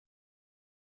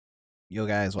Yo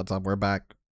guys, what's up? We're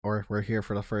back. Or we're here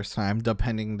for the first time,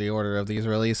 depending the order of these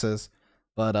releases.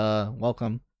 But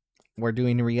welcome. We're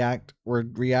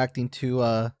reacting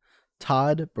to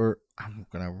Todd I'm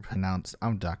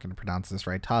not gonna pronounce this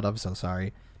right. Todd, I'm so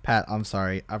sorry. Pat, I'm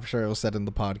sorry. I'm sure it was said in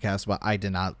the podcast, but I do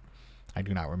not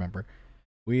remember.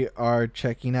 We are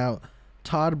checking out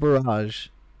Todd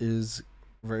Barrage's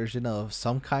version of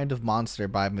Some Kind of Monster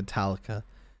by Metallica.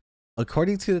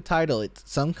 According to the title, it's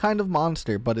some kind of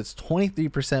monster, but it's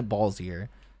 23% ballsier.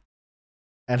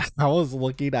 And I was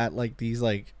looking at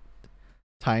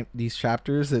these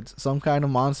chapters. It's some kind of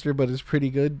monster, but it's pretty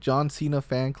good. John Cena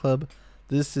fan club.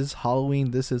 This is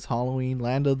Halloween. This is Halloween.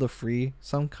 Land of the free.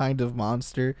 Some kind of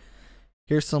monster.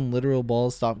 Here's some literal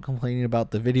balls. Stop complaining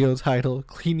about the video title.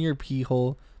 Clean your pee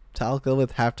hole. Metallica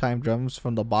with halftime drums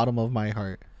from the bottom of my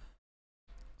heart.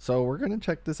 So we're gonna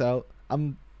check this out.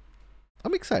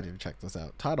 I'm excited to check this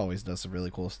out. Todd always does some really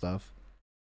cool stuff.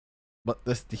 But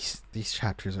these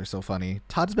chapters are so funny.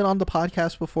 Todd's been on the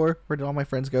podcast before. Where did all my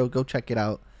friends go? Go check it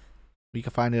out. You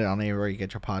can find it on anywhere you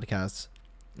get your podcasts.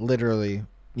 Literally,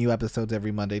 new episodes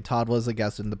every Monday. Todd was a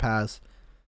guest in the past.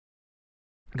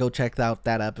 Go check out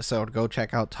that episode. Go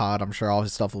check out Todd. I'm sure all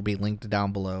his stuff will be linked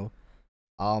down below.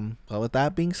 But with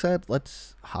that being said,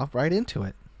 let's hop right into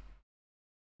it.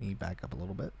 Let me back up a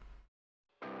little bit.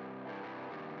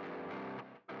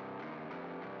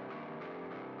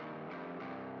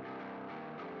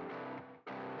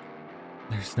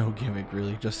 There's no gimmick,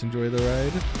 really. Just enjoy the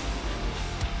ride.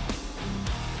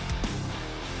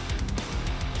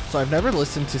 So I've never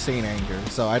listened to Saint Anger,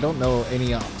 so I don't know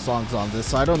any songs on this,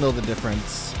 so I don't know the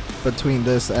difference between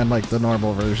this and like the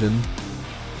normal version.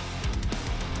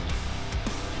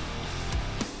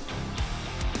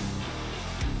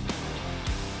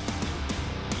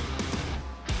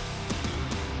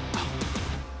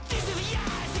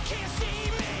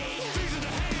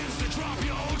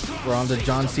 We're on the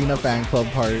John Cena fan club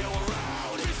part.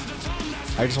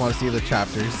 I just want to see the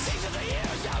chapters.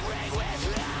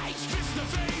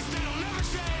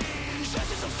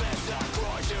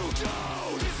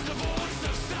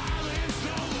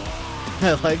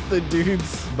 I like the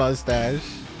dude's mustache.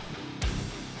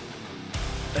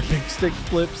 Epic stick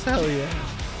flips, hell yeah.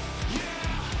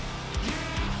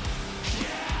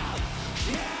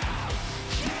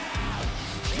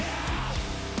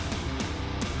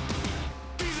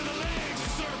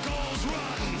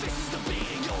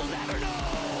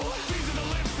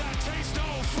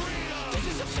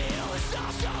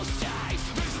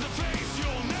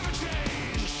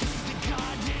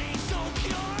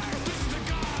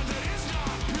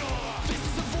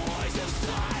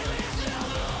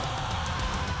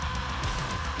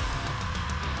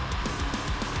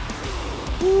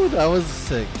 Ooh, that was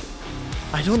sick.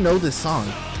 I don't know this song,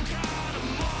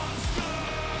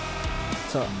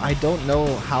 so I don't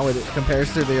know how it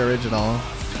compares to the original.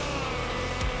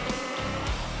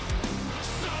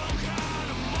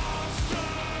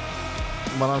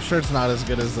 But I'm sure it's not as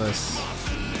good as this.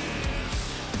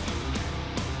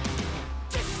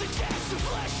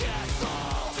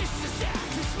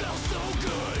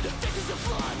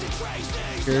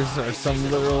 Here's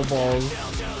some literal balls.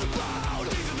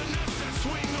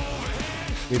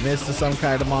 We missed the Some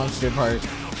Kind of Monster part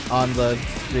on the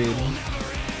screen.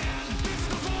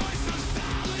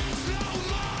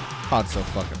 Todd's so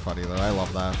fucking funny though, I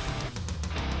love that.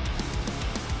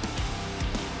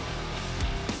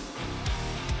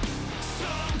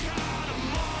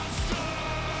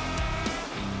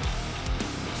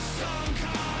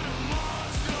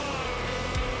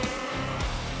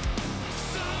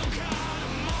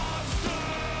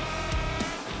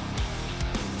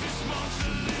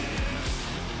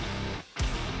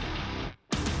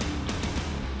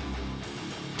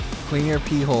 Clean your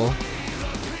pee hole.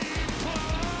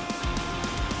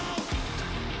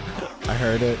 I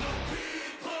heard it.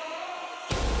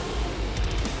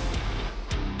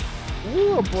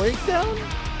 Ooh, a breakdown?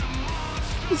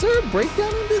 Is there a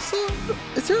breakdown in this song?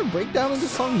 Is there a breakdown in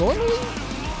this song normally?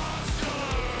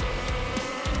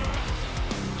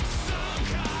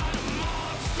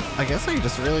 I guess I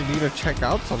just really need to check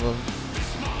out some of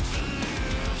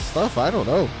stuff. I don't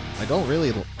know. I don't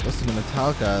really listen to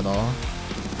Metallica at all.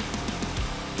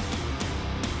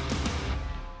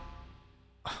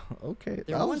 Okay.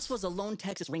 There once was a lone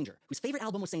Texas Ranger whose favorite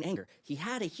album was St. Anger. He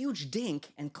had a huge dink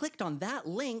and clicked on that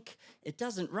link. It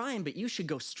doesn't rhyme, but you should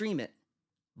go stream it.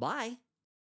 Bye.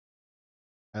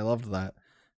 I loved that.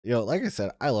 Yo, like I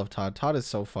said, I love Todd. Todd is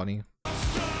so funny.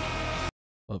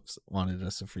 Oops, wanted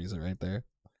us to freeze it right there.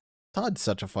 Todd's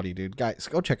such a funny dude. Guys,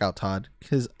 go check out Todd.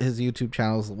 His YouTube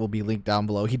channels will be linked down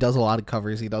below. He does a lot of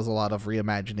covers. He does a lot of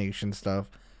reimagination stuff.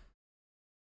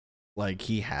 Like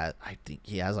I think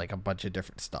he has like a bunch of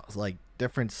different stuff, like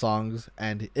different songs,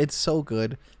 and it's so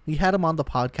good. We had him on the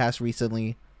podcast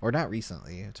recently, or not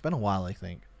recently. It's been a while, I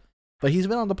think, but he's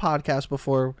been on the podcast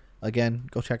before. Again,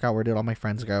 go check out Where Did All My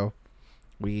Friends Go.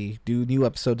 We do new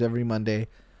episodes every Monday.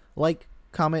 Like,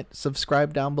 comment,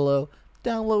 subscribe down below.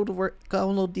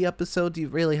 Download the episodes.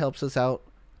 It really helps us out.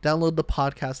 Download the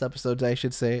podcast episodes, I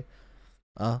should say.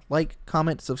 Like,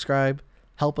 comment, subscribe.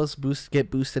 Help us get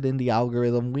boosted in the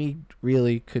algorithm. We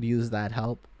really could use that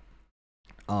help.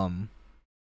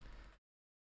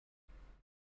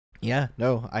 Yeah,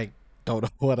 no, I don't know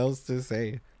what else to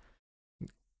say.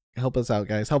 Help us out,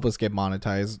 guys. Help us get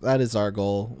monetized. That is our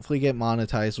goal. If we get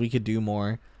monetized, we could do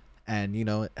more. And, you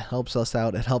know, it helps us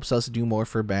out. It helps us do more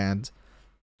for bands.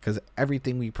 Because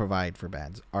everything we provide for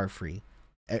bands are free.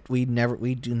 We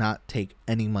do not take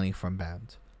any money from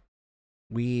bands.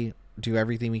 We do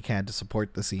everything we can to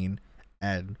support the scene.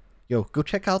 And, yo, go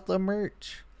check out the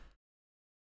merch.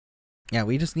 Yeah,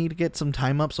 we just need to get some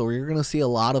time up. So we're going to see a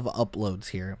lot of uploads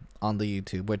here on the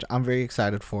YouTube, which I'm very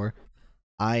excited for.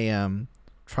 I am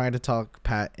trying to talk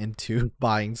Pat into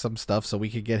buying some stuff so we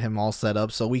could get him all set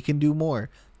up so we can do more,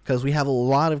 because we have a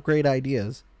lot of great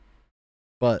ideas.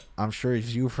 But I'm sure,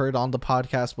 as you've heard on the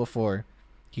podcast before,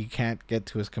 he can't get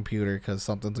to his computer because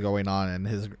something's going on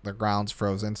and the ground's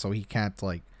frozen, so he can't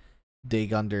like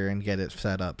dig under and get it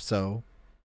set up. So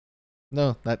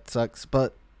no, that sucks.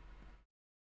 But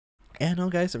yeah, no,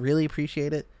 guys, I really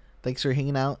appreciate it. Thanks for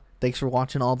hanging out. Thanks for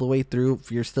watching all the way through.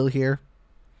 If you're still here,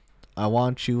 I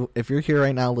want you, if you're here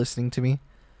right now listening to me,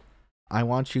 I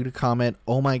want you to comment,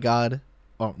 oh my god.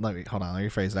 Oh, let me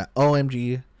rephrase that.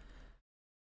 OMG,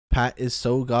 Pat is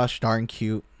so gosh darn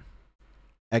cute.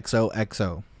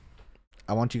 XOXO.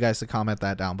 I want you guys to comment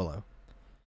that down below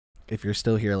if you're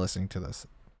still here listening to this.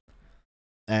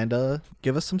 And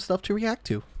give us some stuff to react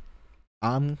to.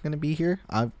 I'm gonna be here.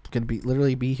 I'm gonna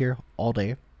literally be here all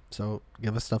day. So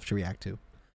give us stuff to react to.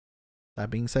 That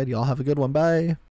being said, y'all have a good one. Bye.